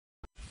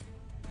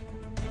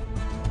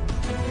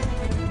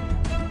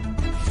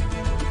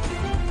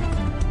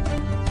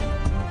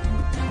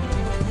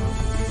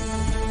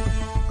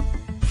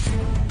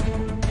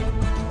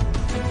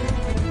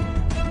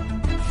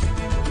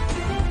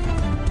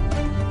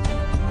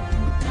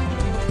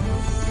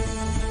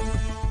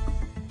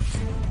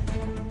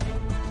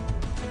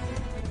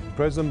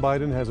President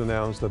Biden has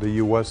announced that the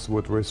U.S.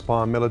 would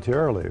respond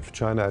militarily if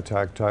China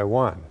attacked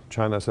Taiwan.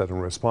 China said in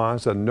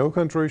response that no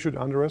country should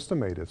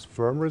underestimate its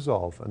firm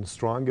resolve and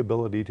strong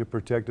ability to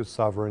protect its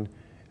sovereign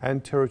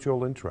and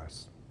territorial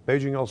interests.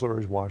 Beijing also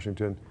urged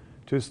Washington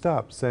to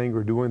stop saying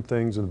or doing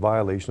things in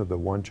violation of the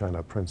One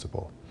China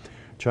principle.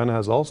 China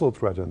has also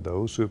threatened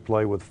those who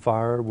play with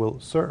fire will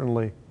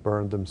certainly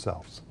burn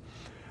themselves.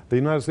 The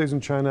United States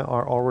and China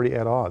are already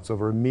at odds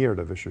over a myriad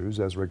of issues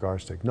as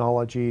regards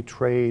technology,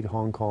 trade,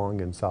 Hong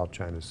Kong, and South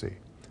China Sea.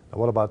 Now,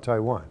 what about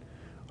Taiwan?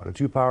 Are the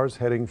two powers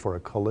heading for a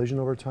collision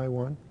over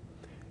Taiwan?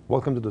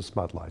 Welcome to the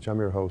Spotlight. I'm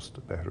your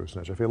host, Behruz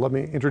Najafi. Let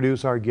me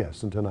introduce our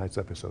guests in tonight's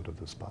episode of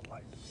the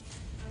Spotlight.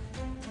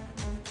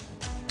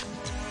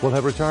 We'll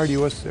have retired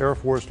U.S. Air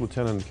Force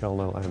Lieutenant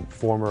Colonel and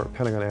former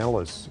Pentagon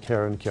analyst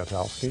Karen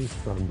Kwiatkowski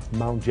from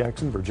Mount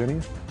Jackson,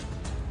 Virginia.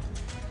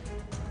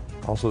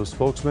 Also,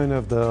 spokesman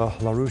of the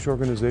LaRouche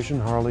organization,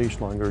 Harley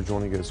Schlanger,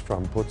 joining us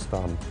from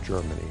Potsdam,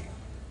 Germany.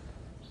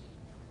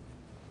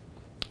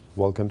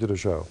 Welcome to the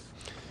show.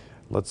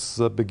 Let's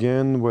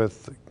begin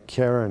with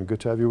Karen. Good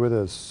to have you with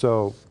us.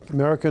 So,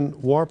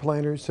 American war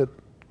planners had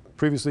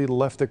previously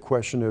left the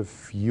question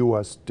of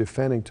U.S.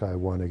 defending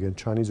Taiwan against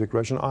Chinese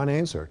aggression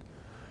unanswered.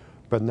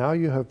 But now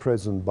you have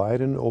President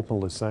Biden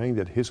openly saying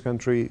that his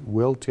country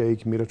will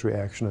take military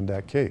action in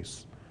that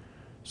case.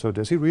 So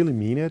does he really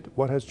mean it?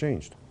 What has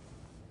changed?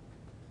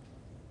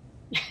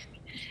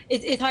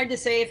 It's hard to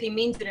say if he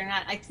means it or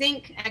not. I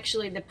think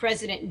actually the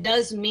president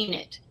does mean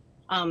it.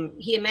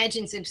 He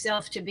imagines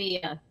himself to be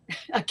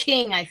a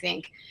king, I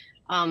think.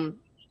 And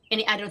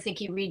I don't think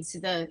he reads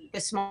the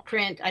small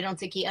print. I don't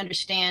think he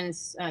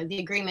understands the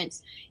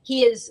agreements.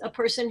 He is a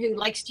person who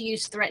likes to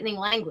use threatening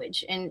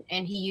language, and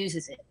he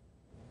uses it.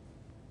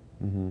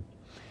 Mm-hmm.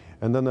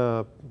 And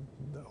then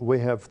we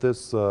have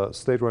this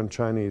state-run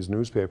Chinese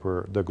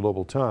newspaper, the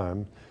Global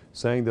Times,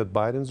 saying that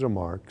Biden's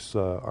remarks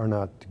are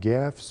not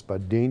gaffes,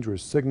 but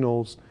dangerous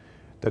signals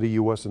that the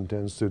U.S.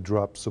 intends to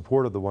drop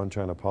support of the One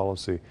China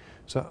policy.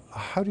 So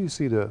how do you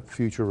see the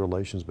future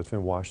relations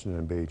between Washington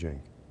and Beijing?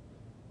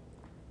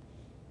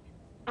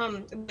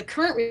 The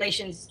current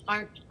relations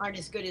aren't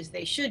as good as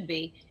they should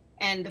be,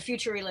 and the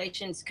future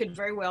relations could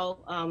very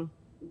well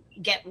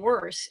get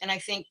worse. And I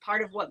think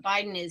part of what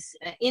Biden is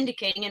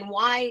indicating and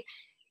why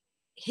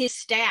his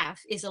staff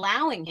is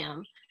allowing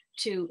him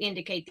to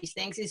indicate these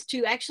things is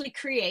to actually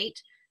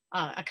create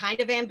a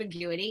kind of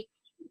ambiguity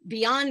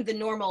beyond the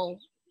normal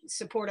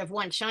support of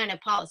One China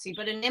policy,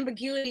 but an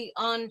ambiguity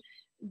on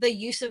the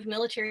use of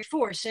military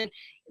force. And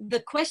the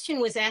question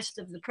was asked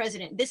of the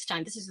president this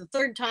time. This is the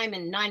third time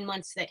in 9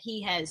 months that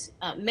he has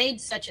made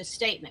such a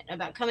statement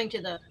about coming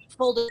to the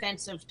full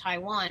defense of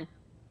Taiwan.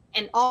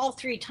 And all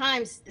three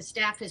times the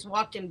staff has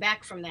walked him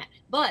back from that.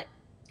 But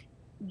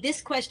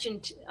this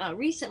question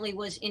recently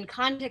was in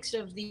context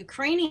of the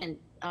Ukrainian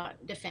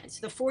defense,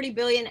 the $40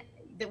 billion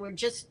that were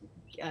just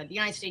the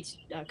United States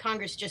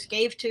Congress just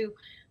gave to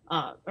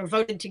or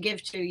voted to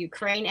give to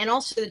Ukraine, and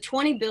also the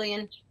 $20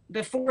 billion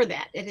before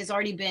that. It has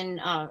already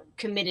been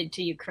committed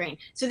to Ukraine.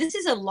 So this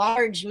is a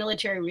large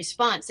military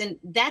response, and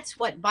that's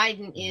what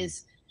Biden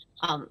is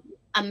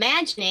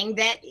imagining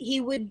that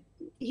he would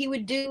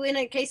do in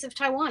a case of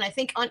Taiwan. I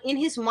think in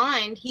his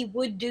mind he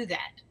would do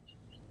that.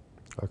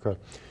 Okay.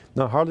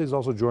 Now Harley's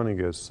also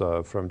joining us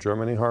from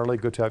Germany. Harley,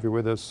 good to have you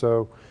with us.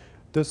 So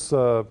this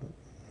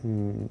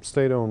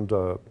state-owned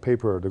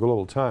paper, the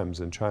Global Times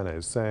in China,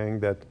 is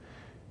saying that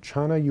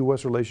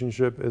China-U.S.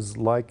 relationship is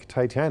like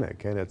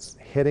Titanic and it's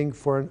heading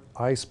for an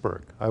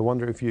iceberg. I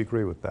wonder if you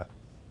agree with that.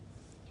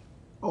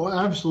 Oh,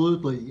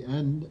 absolutely.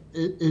 And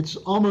it's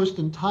almost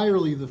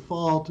entirely the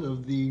fault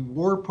of the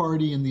war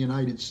party in the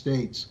United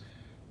States.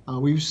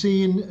 We've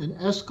seen an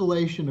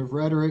escalation of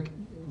rhetoric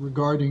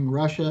regarding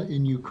Russia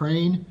in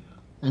Ukraine,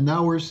 and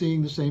now we're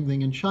seeing the same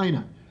thing in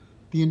China.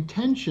 The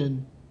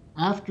intention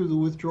after the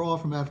withdrawal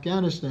from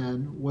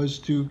Afghanistan was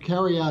to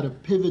carry out a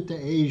pivot to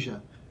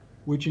Asia,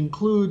 which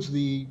includes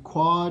the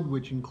Quad,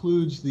 which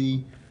includes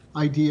the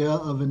idea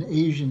of an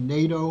Asian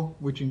NATO,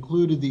 which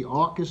included the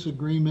AUKUS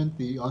agreement,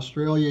 the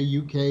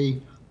Australia,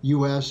 UK,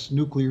 US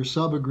nuclear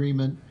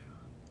sub-agreement.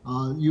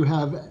 You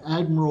have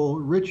Admiral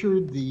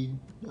Richard, the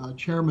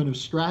chairman of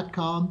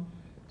STRATCOM,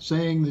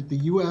 saying that the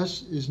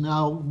US is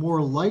now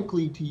more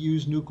likely to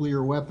use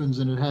nuclear weapons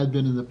than it had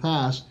been in the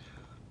past.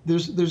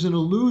 There's an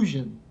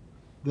illusion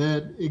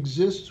that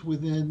exists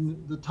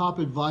within the top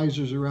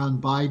advisors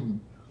around Biden,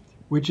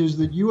 which is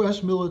that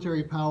US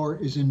military power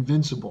is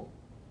invincible.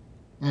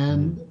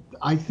 And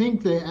I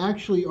think they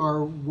actually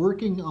are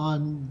working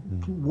on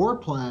war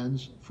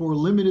plans for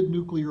limited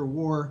nuclear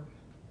war,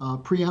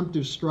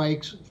 preemptive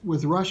strikes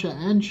with Russia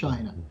and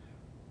China.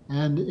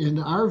 And in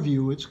our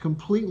view, it's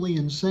completely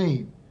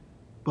insane.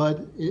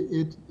 But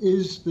it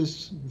is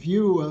this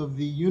view of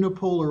the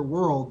unipolar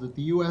world that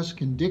the US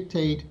can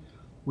dictate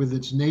with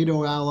its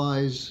NATO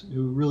allies,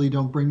 who really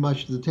don't bring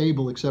much to the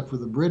table except for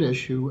the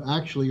British, who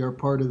actually are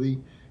part of the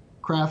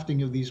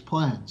crafting of these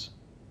plans.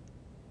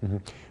 Mm-hmm.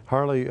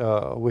 Harley,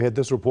 we had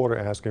this reporter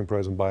asking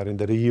President Biden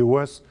that the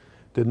U.S.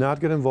 did not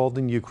get involved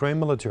in Ukraine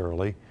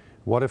militarily,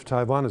 What if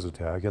Taiwan is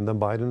attacked? And then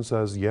Biden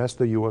says, yes,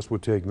 the U.S.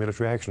 would take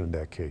military action in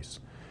that case.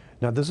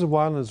 Now, this is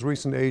while on his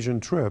recent Asian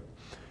trip,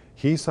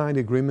 he signed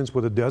agreements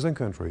with a dozen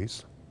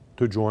countries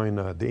to join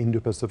the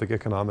Indo-Pacific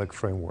Economic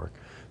Framework.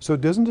 So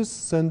doesn't this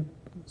send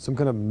some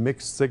kind of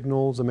mixed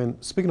signals? I mean,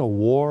 speaking of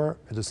war,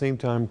 at the same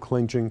time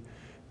clinching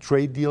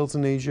trade deals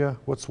in Asia,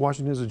 what's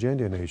Washington's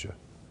agenda in Asia?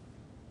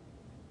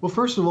 Well,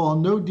 first of all,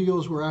 no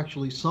deals were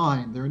actually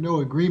signed. There are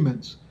no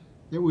agreements.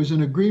 It was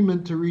an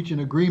agreement to reach an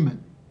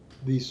agreement,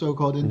 the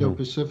so-called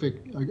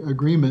Indo-Pacific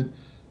Agreement.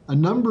 A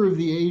number of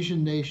the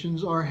Asian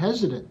nations are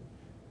hesitant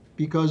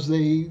because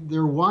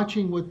they're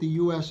watching what the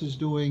U.S. is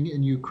doing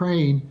in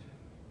Ukraine,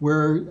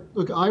 where,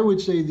 look, I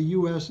would say the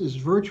U.S. is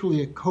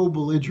virtually a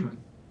co-belligerent.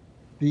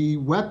 The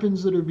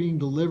weapons that are being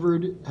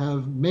delivered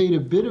have made a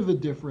bit of a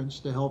difference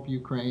to help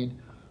Ukraine,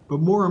 but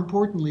more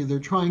importantly, they're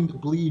trying to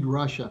bleed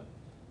Russia.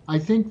 I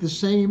think the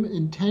same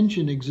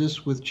intention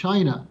exists with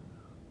China,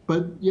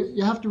 but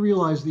you have to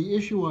realize the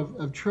issue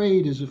of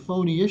trade is a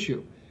phony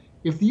issue.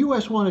 If the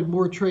U.S. wanted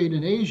more trade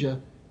in Asia,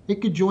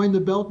 it could join the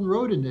Belt and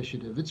Road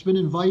Initiative. It's been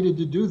invited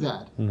to do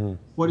that.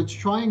 What it's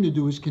trying to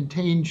do is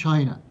contain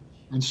China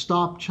and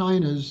stop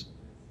China's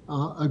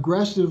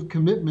aggressive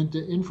commitment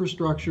to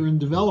infrastructure and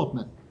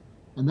development.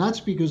 And that's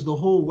because the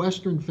whole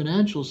Western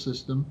financial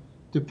system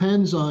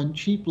depends on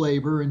cheap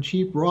labor and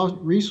cheap raw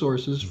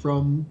resources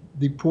from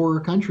the poorer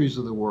countries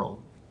of the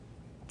world.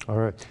 All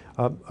right.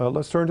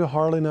 Let's turn to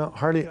Harley now.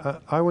 Harley,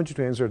 I want you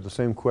to answer the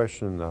same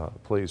question,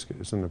 please.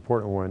 It's an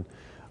important one.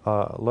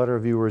 Let our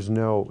viewers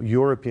know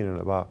your opinion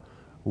about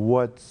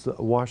what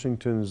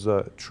Washington's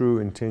true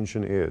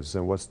intention is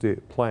and what's the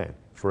plan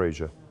for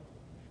Asia.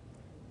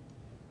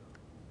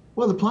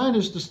 Well, the plan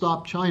is to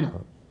stop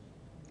China.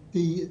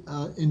 The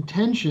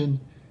intention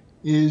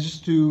is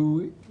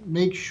to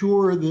make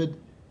sure that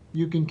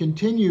you can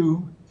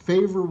continue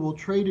favorable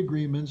trade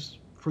agreements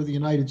for the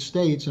United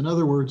States. In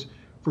other words,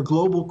 for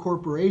global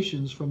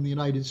corporations from the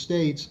United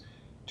States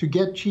to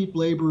get cheap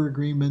labor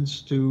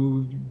agreements,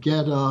 to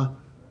get a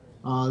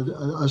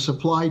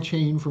supply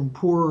chain from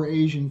poorer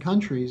Asian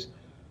countries.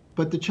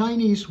 But the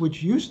Chinese,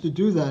 which used to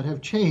do that,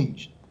 have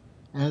changed.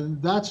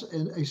 And that's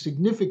a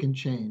significant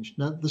change.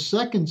 Now, the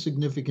second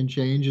significant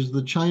change is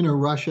the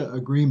China-Russia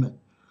agreement.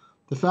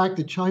 The fact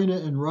that China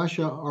and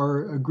Russia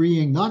are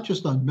agreeing not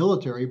just on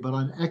military, but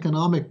on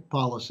economic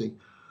policy.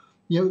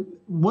 You know,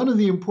 one of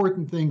the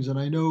important things, and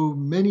I know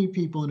many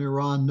people in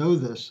Iran know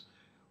this,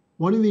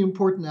 one of the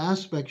important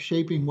aspects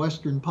shaping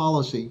Western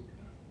policy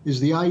is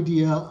the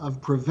idea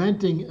of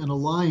preventing an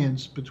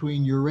alliance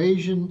between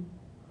Eurasian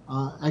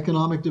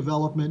economic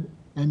development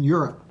and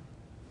Europe.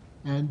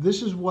 And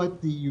this is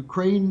what the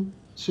Ukraine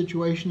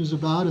situation is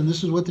about, and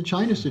this is what the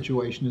China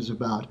situation is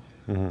about.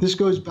 This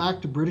goes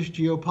back to British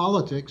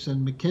geopolitics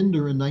and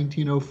Mackinder in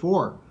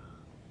 1904,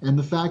 and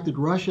the fact that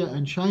Russia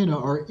and China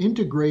are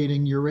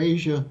integrating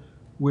Eurasia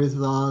with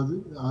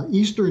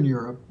Eastern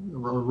Europe,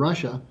 or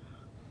Russia,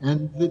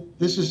 and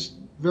this is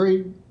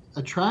very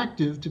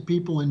attractive to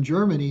people in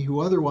Germany who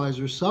otherwise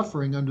are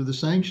suffering under the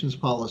sanctions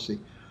policy.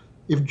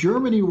 If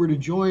Germany were to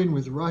join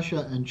with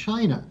Russia and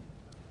China,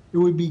 it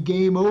would be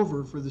game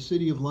over for the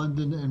City of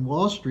London and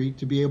Wall Street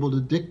to be able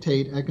to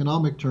dictate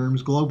economic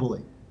terms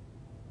globally.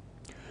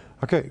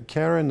 Okay,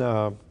 Karen,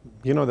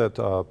 you know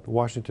that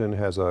Washington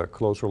has a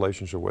close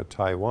relationship with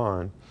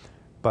Taiwan,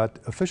 but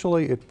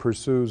officially it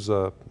pursues,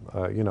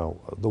 you know,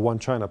 the one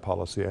China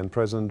policy, and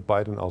President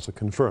Biden also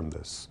confirmed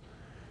this.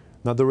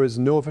 Now, there is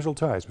no official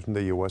ties between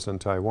the U.S. and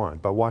Taiwan,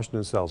 but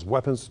Washington sells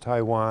weapons to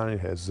Taiwan. It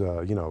has,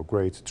 you know,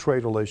 great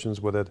trade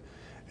relations with it.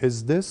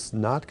 Is this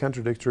not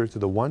contradictory to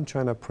the one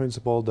China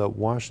principle that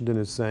Washington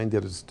is saying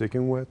that it's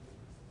sticking with?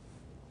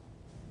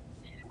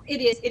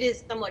 It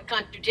is somewhat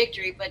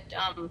contradictory, but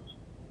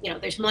you know,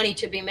 there's money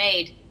to be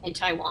made in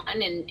Taiwan,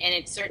 and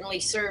it certainly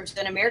serves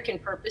an American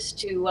purpose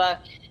to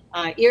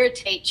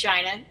irritate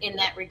China in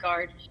that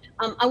regard.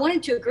 I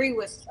wanted to agree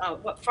with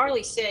what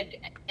Farley said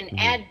and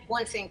add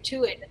one thing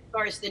to it as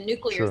far as the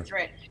nuclear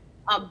threat.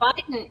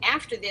 Biden,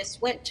 after this,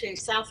 went to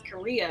South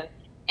Korea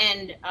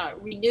and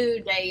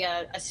renewed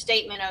a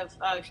statement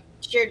of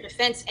shared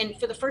defense, and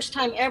for the first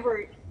time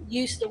ever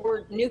used the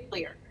word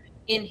nuclear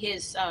in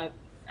his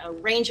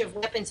range of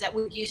weapons that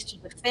we would use to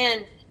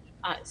defend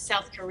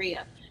South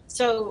Korea.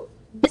 So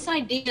this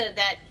idea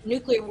that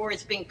nuclear war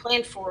is being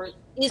planned for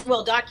is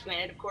well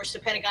documented. Of course, the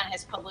Pentagon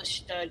has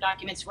published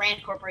documents,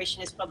 RAND Corporation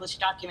has published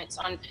documents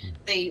on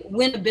the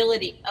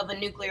winnability of a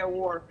nuclear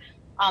war.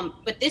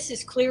 But this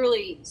is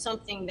clearly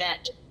something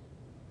that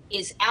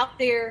is out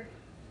there.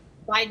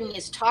 Biden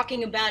is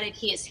talking about it.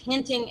 He is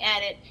hinting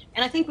at it.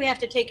 And I think we have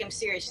to take him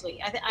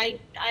seriously. I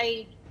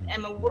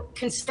am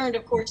concerned,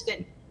 of course, that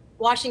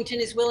Washington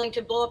is willing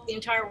to blow up the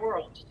entire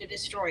world to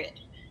destroy it,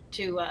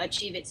 to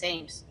achieve its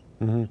aims.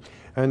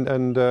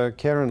 And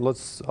Karen,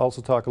 let's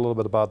also talk a little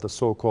bit about the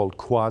so-called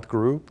Quad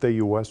group, the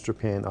U.S.,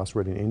 Japan,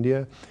 Australia, and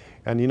India.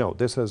 And, you know,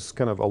 this has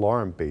kind of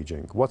alarmed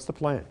Beijing. What's the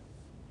plan?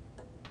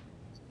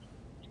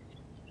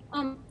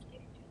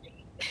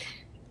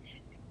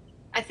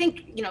 I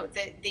think, you know,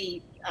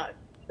 the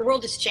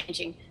world is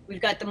changing. We've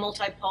got the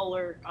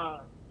multipolar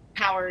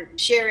power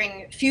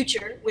sharing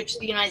future, which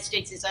the United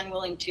States is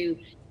unwilling to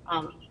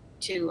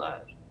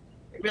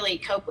really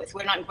cope with.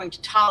 We're not going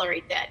to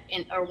tolerate that,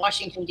 or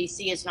Washington,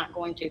 D.C. is not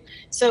going to.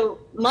 So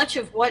much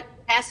of what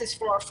passes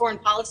for our foreign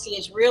policy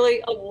is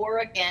really a war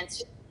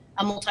against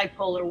a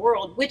multipolar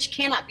world, which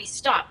cannot be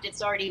stopped.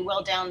 It's already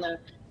well down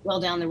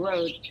the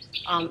road,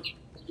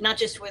 not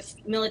just with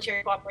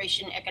military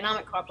cooperation,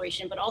 economic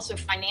cooperation, but also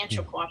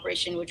financial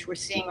cooperation, which we're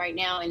seeing right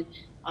now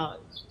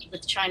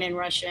with China and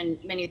Russia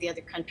and many of the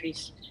other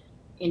countries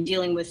in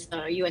dealing with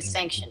U.S.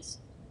 sanctions.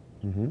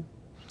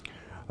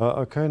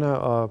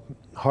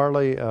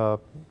 Harley,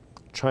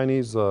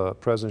 Chinese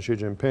President Xi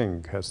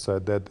Jinping has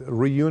said that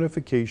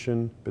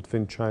reunification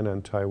between China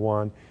and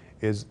Taiwan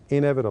is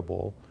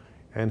inevitable,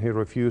 and he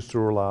refused to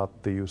rule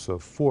out the use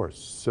of force.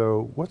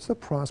 So what's the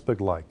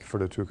prospect like for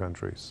the two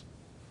countries?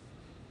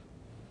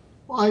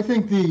 Well, I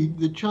think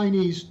the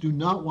Chinese do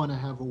not want to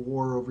have a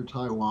war over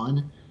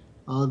Taiwan.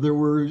 There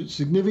were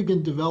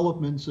significant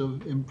developments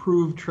of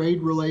improved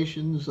trade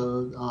relations,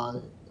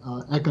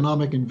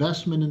 economic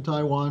investment in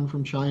Taiwan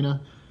from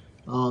China,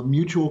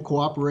 mutual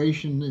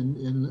cooperation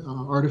in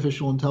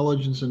artificial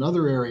intelligence and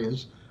other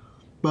areas.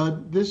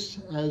 But this,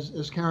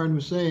 as Karen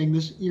was saying,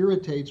 this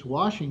irritates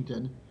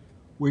Washington,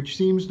 which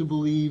seems to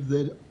believe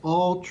that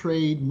all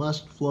trade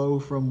must flow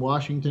from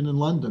Washington and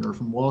London, or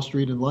from Wall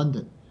Street and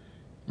London.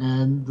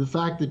 And the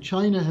fact that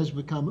China has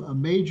become a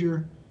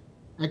major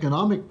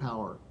economic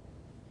power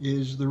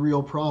is the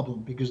real problem,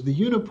 because the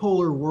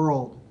unipolar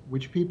world,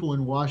 which people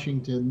in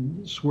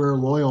Washington swear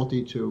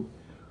loyalty to,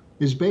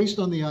 is based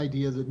on the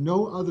idea that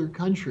no other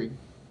country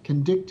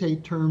can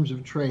dictate terms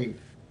of trade.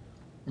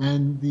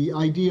 And the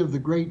idea of the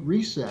Great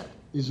Reset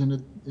is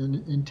an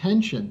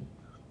intention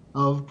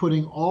of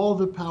putting all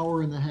the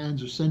power in the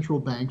hands of central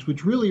banks,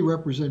 which really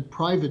represent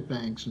private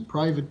banks and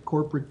private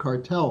corporate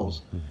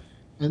cartels.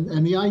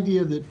 And the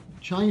idea that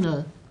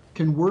China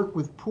can work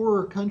with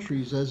poorer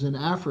countries, as in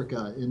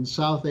Africa, in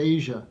South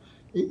Asia,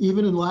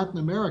 even in Latin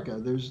America.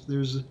 There's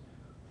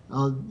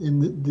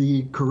in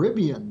the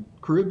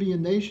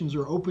Caribbean nations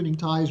are opening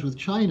ties with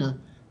China,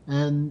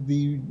 and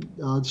the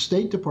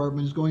State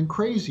Department is going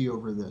crazy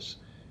over this.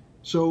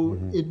 So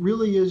it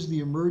really is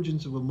the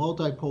emergence of a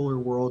multipolar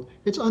world.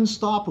 It's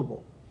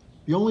unstoppable.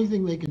 The only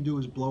thing they can do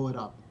is blow it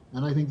up.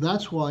 And I think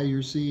that's why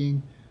you're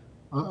seeing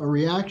a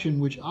reaction,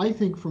 which I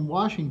think from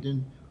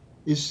Washington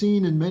is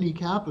seen in many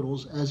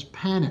capitals as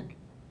panic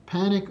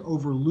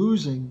over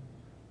losing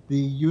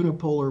the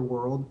unipolar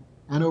world,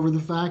 and over the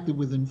fact that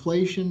with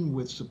inflation,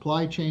 with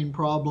supply chain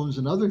problems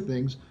and other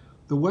things,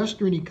 the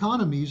Western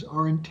economies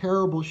are in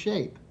terrible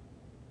shape.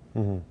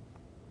 Now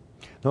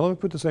let me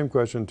put the same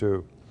question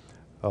to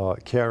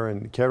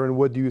Karen. Karen,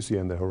 what do you see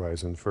on the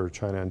horizon for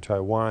China and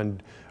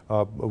Taiwan?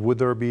 Would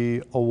there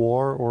be a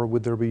war, or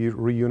would there be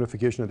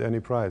reunification at any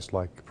price,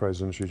 like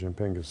President Xi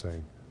Jinping is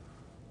saying?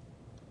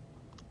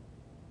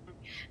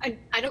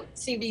 I don't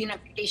see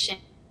reunification.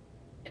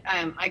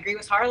 I agree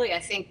with Harley. I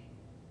think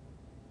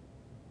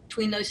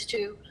between those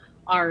two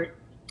are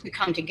to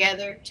come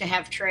together, to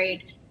have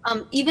trade.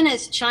 Even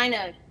as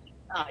China,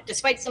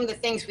 despite some of the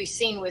things we've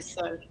seen with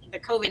the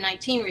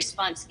COVID-19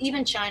 response,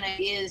 even China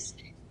is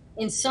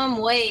in some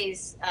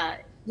ways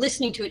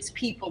listening to its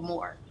people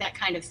more, that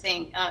kind of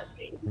thing.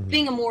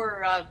 Being a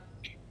more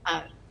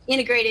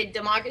integrated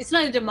democracy, it's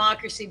not a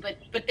democracy,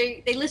 but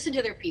they listen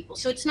to their people.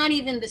 So it's not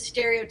even the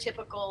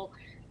stereotypical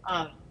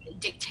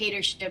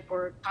dictatorship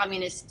or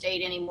communist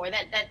state anymore.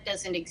 That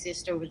doesn't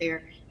exist over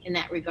there in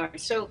that regard.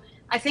 So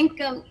I think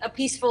a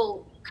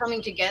peaceful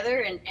coming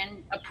together and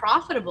a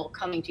profitable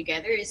coming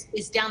together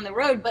is down the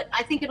road, but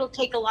I think it'll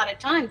take a lot of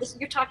time.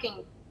 You're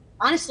talking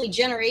honestly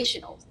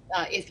generational.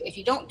 If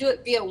you don't do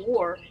it via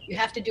war, you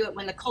have to do it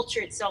when the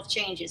culture itself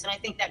changes. And I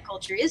think that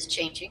culture is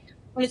changing,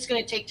 but it's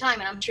going to take time.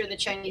 And I'm sure the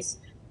Chinese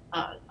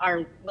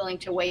are willing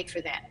to wait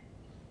for that.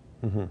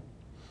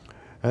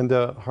 And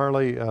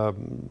Harley,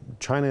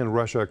 China and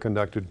Russia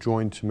conducted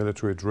joint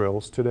military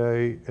drills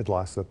today. It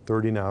lasted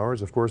 13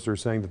 hours. Of course, they're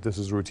saying that this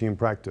is routine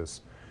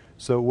practice.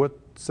 So what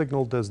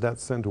signal does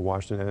that send to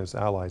Washington and its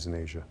allies in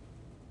Asia?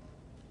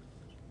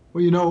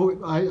 Well, you know,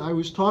 I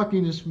was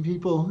talking to some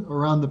people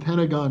around the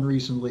Pentagon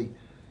recently,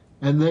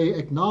 and they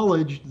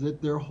acknowledged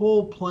that their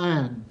whole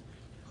plan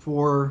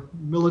for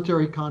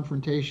military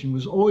confrontation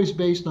was always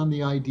based on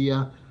the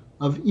idea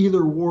of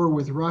either war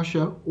with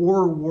Russia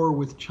or war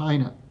with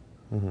China,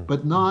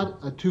 but not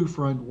a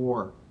two-front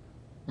war.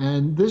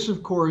 And this,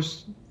 of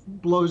course,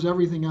 blows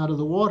everything out of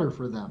the water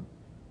for them,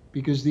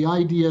 because the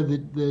idea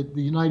that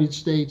the United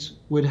States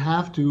would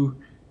have to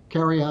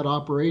carry out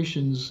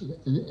operations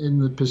in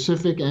the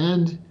Pacific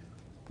and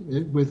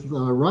with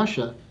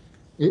Russia,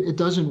 it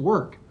doesn't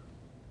work.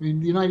 I mean,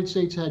 the United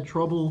States had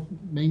trouble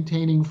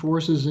maintaining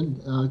forces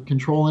and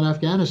control in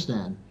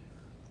Afghanistan.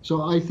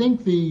 So I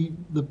think the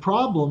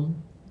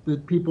problem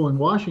that people in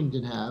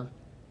Washington have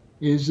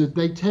is that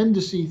they tend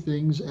to see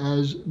things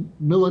as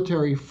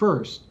military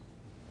first.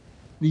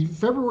 The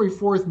February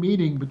 4th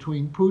meeting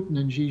between Putin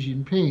and Xi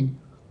Jinping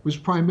was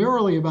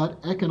primarily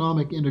about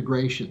economic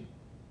integration,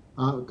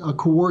 a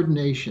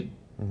coordination.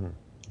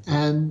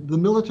 And the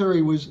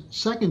military was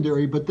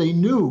secondary, but they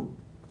knew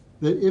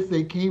that if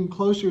they came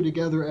closer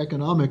together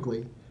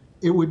economically,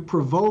 it would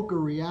provoke a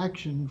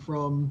reaction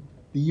from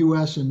the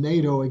US and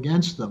NATO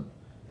against them.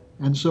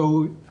 And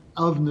so,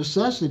 of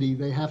necessity,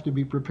 they have to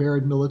be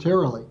prepared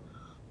militarily.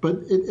 But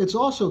it's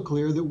also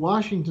clear that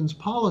Washington's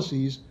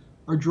policies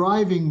are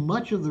driving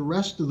much of the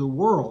rest of the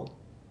world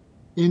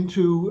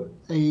into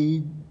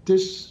a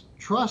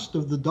distrust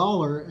of the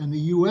dollar and the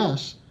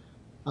US.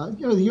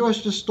 The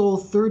US just stole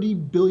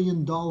 $30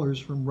 billion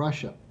from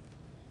Russia.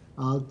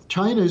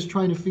 China is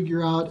trying to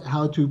figure out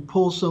how to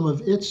pull some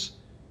of its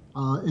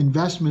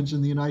investments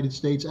in the United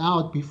States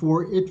out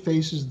before it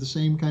faces the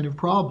same kind of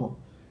problem.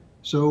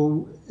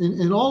 So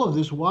in all of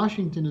this,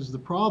 Washington is the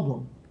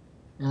problem.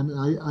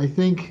 And I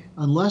think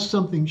unless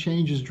something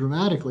changes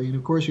dramatically, and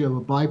of course you have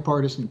a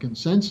bipartisan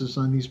consensus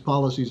on these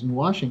policies in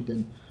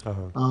Washington,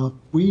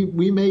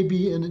 we may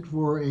be in it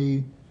for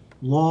a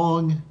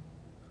long,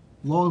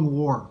 long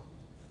war.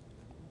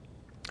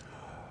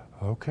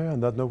 Okay, on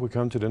that note, we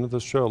come to the end of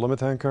the show. Let me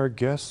thank our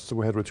guests.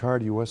 We had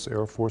retired U.S.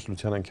 Air Force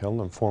Lieutenant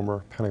Colonel and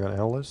former Pentagon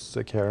analyst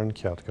Karen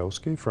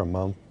Kwiatkowski from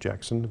Mount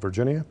Jackson,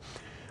 Virginia.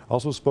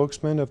 Also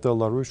spokesman of the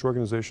LaRouche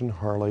organization,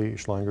 Harley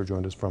Schlanger,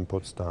 joined us from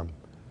Potsdam,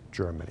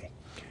 Germany.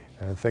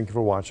 And thank you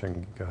for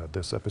watching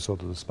this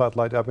episode of The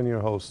Spotlight. I've been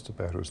your host,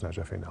 Behruz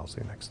Najafi, and I'll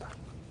see you next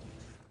time.